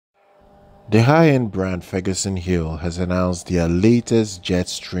The high-end brand Ferguson Hill has announced their latest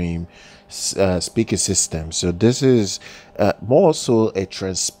Jetstream speaker system. So this is more so a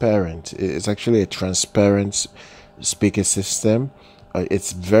transparent. It's actually a transparent speaker system.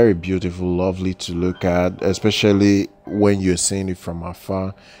 It's very beautiful, lovely to look at, especially when you're seeing it from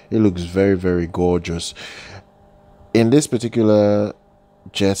afar. It looks very, very gorgeous. In this particular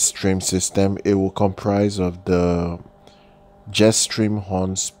Jetstream system, it will comprise of the Jetstream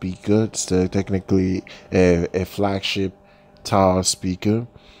Horn speaker. It's technically a flagship tower speaker.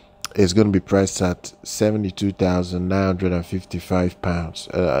 It's going to be priced at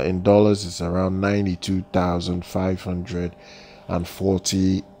 £72,955. In dollars, it's around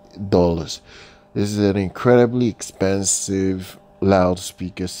 $92,540. This is an incredibly expensive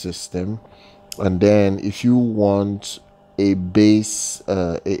loudspeaker system. And then if you want a bass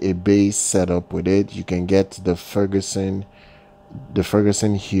setup with it, you can get the Ferguson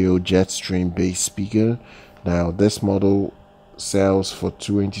Hill Jetstream Bass Speaker. Now this model sells for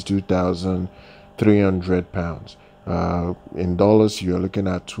 £22,300. In dollars, you're looking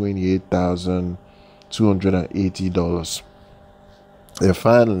at $28,280. And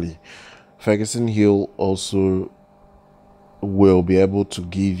finally, Ferguson Hill also will be able to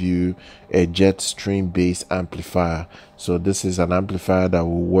give you a Jetstream Bass Amplifier. So this is an amplifier that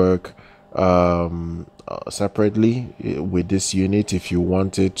will work separately with this unit if you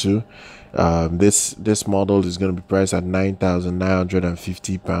wanted to. This model is going to be priced at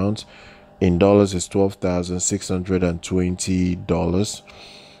 £9,950. In dollars, it's $12,620.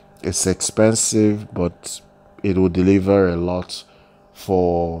 It's expensive, but it will deliver a lot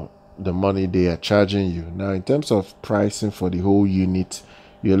for the money they are charging you. Now, in terms of pricing for the whole unit,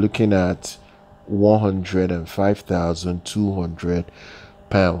 you're looking at £105,200.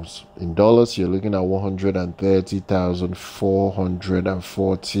 In dollars, you're looking at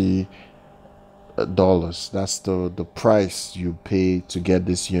 $130,440. That's the price you pay to get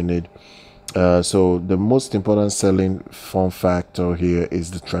this unit. So the most important selling form factor here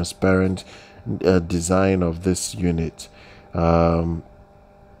is the transparent design of this unit.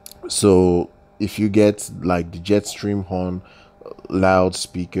 So if you get like the Jetstream Horn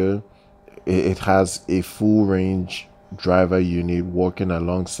loudspeaker, it has a full range driver unit working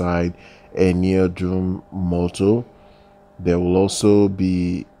alongside a near-doom motor. There will also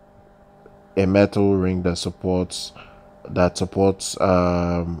be a metal ring that supports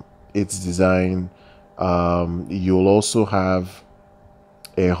its design. You'll also have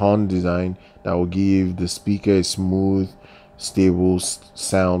a horn design that will give the speaker a smooth, stable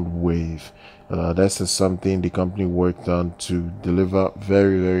sound wave. This is something the company worked on to deliver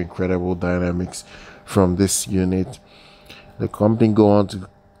very, very incredible dynamics from this unit. The company go on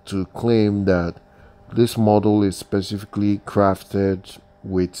to claim that this model is specifically crafted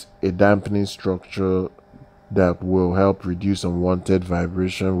with a dampening structure that will help reduce unwanted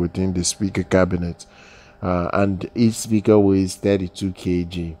vibration within the speaker cabinet. And each speaker weighs 32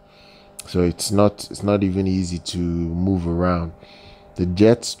 kg. So it's not even easy to move around. The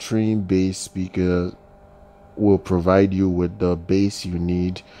Jetstream Bass Speaker will provide you with the bass you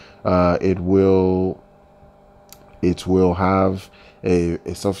need. It will have a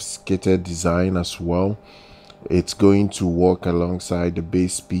sophisticated design as well. It's going to work alongside the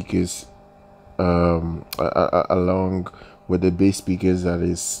bass speakers, along with the bass speakers, that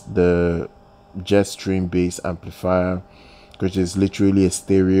is the Jetstream Bass Amplifier, which is literally a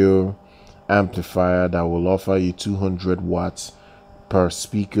stereo amplifier that will offer you 200 watts per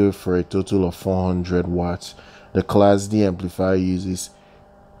speaker for a total of 400 watts. The Class D amplifier uses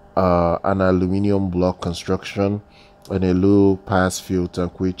an aluminum block construction and a low pass filter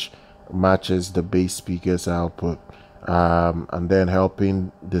which matches the bass speaker's output, and then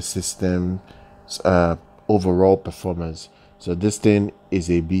helping the system's overall performance. So this thing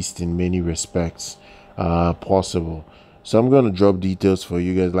is a beast in many respects possible. So I'm going to drop details for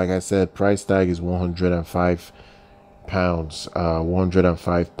you guys. Like I said, price tag is £105.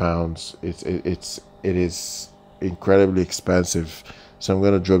 £105. It is incredibly expensive. So I'm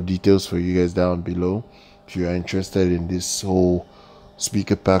going to drop details for you guys down below if you are interested in this whole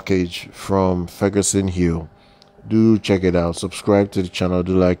speaker package from Ferguson Hill. Do check it out. Subscribe to the channel.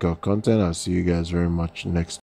 Do like our content. I'll see you guys very much next